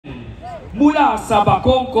mula sa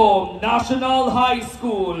Bacongcom National High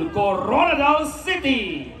School, Coronadal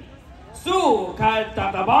City.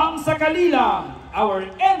 Tatabang sa Kalilang, our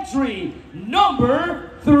entry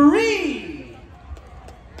number 3.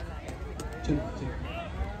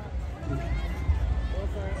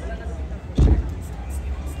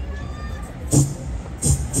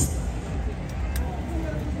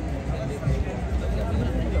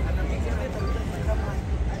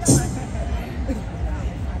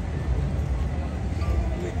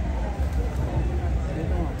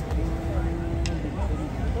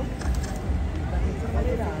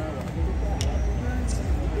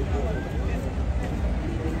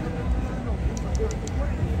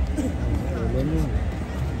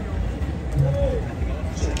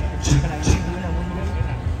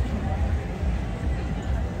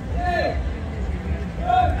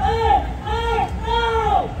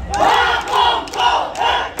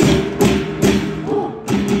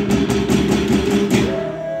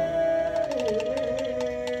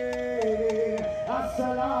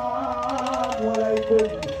 Assalamualaikum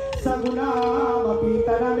sa guna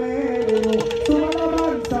mapita na menu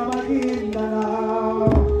sumalaman sa Maguindanao.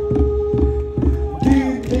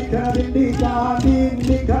 Dindig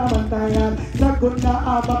ka mantayan sa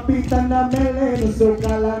guna mapita na menu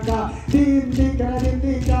sukalaka. Dindig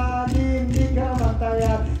ka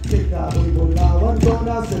mantayan sikahoy bulawan ko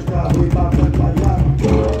na sikahoy papagbayan.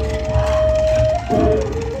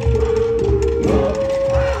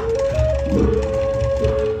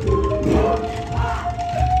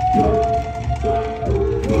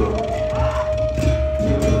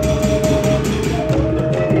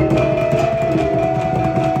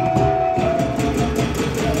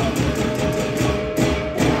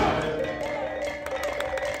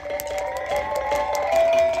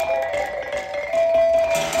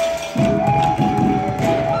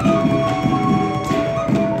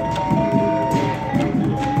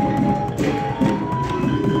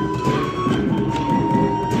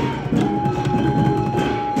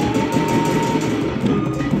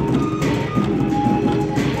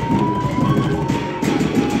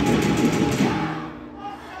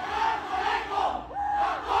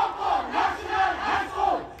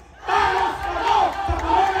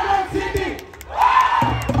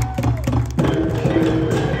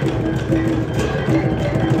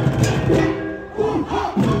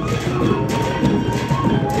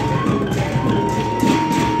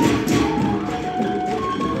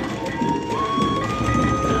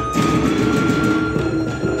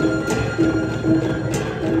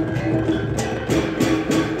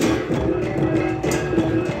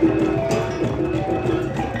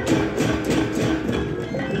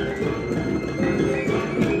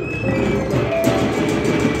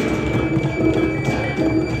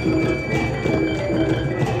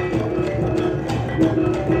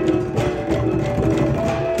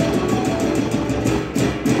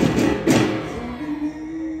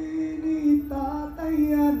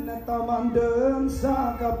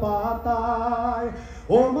 Sa kapatay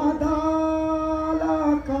o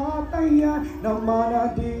madala katayan naman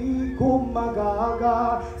na di ko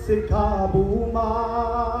magaga si kabuman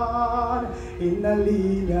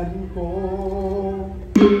inalingan ko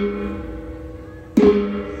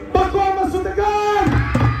bago masutagan.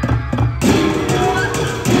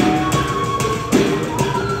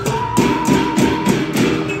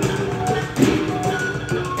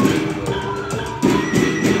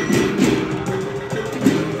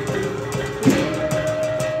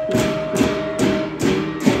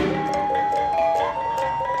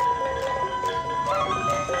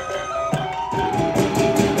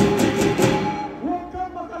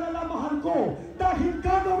 Dahil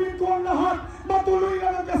gagawin ko ang lahat, matuloy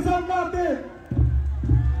lang ang kasal natin.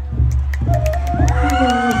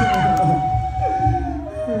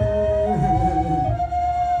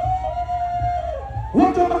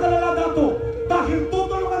 Huwag kang magalala, Dato. Dahil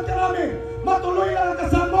tutulungan ka namin, matuloy lang ang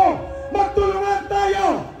kasal mo. Magtulungan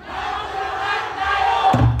tayo! Magtulungan tayo!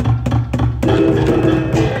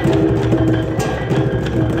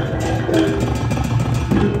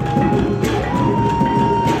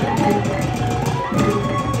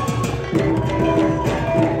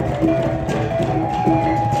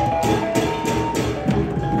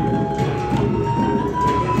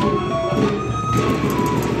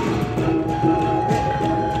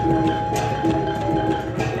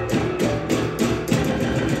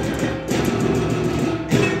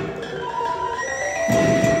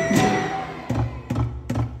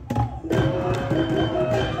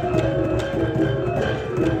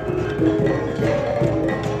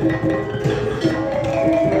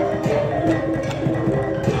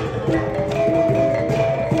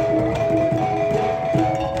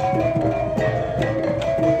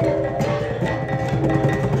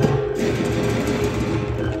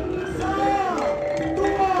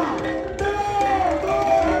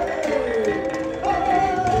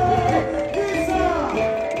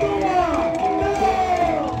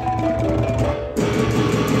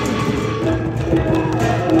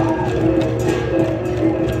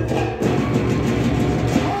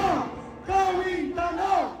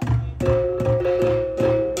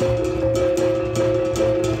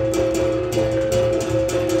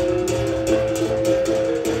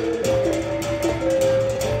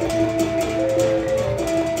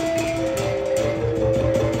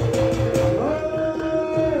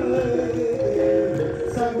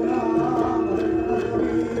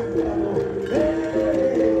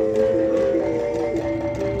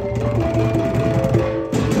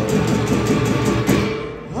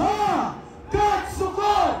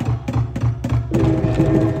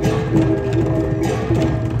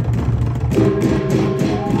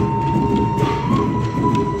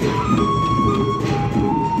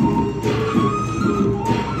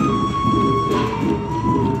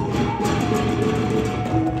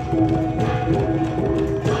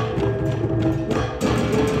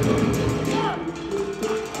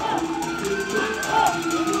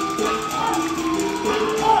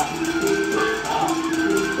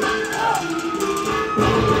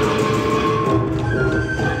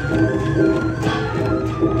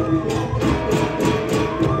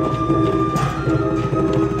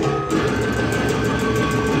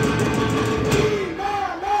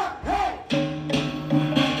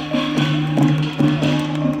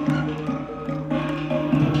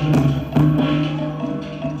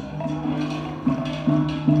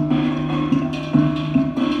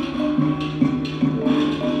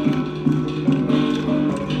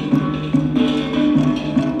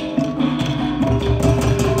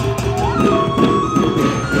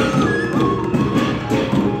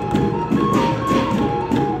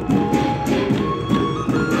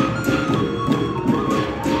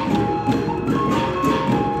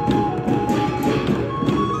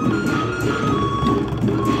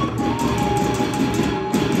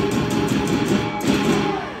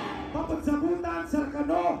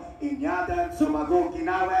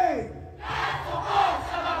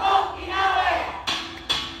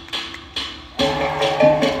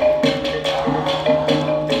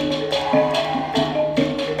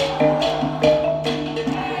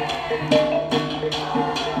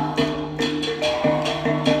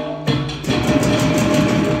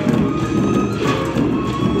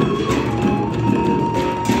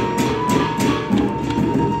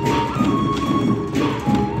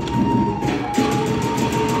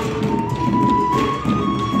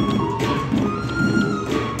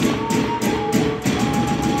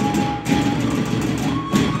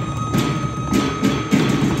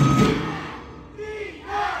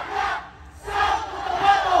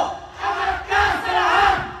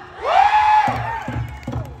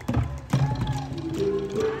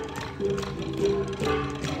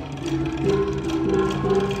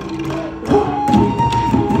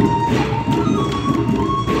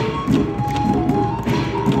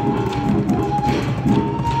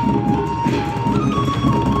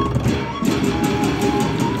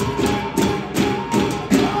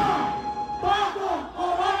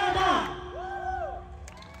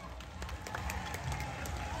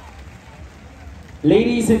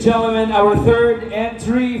 Ladies and gentlemen, our third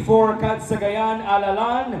entry for Kadsagayan,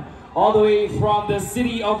 Lalan, all the way from the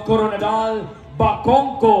city of Coronadal,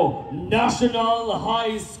 Bacongco National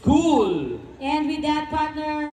High School. And with that, partner,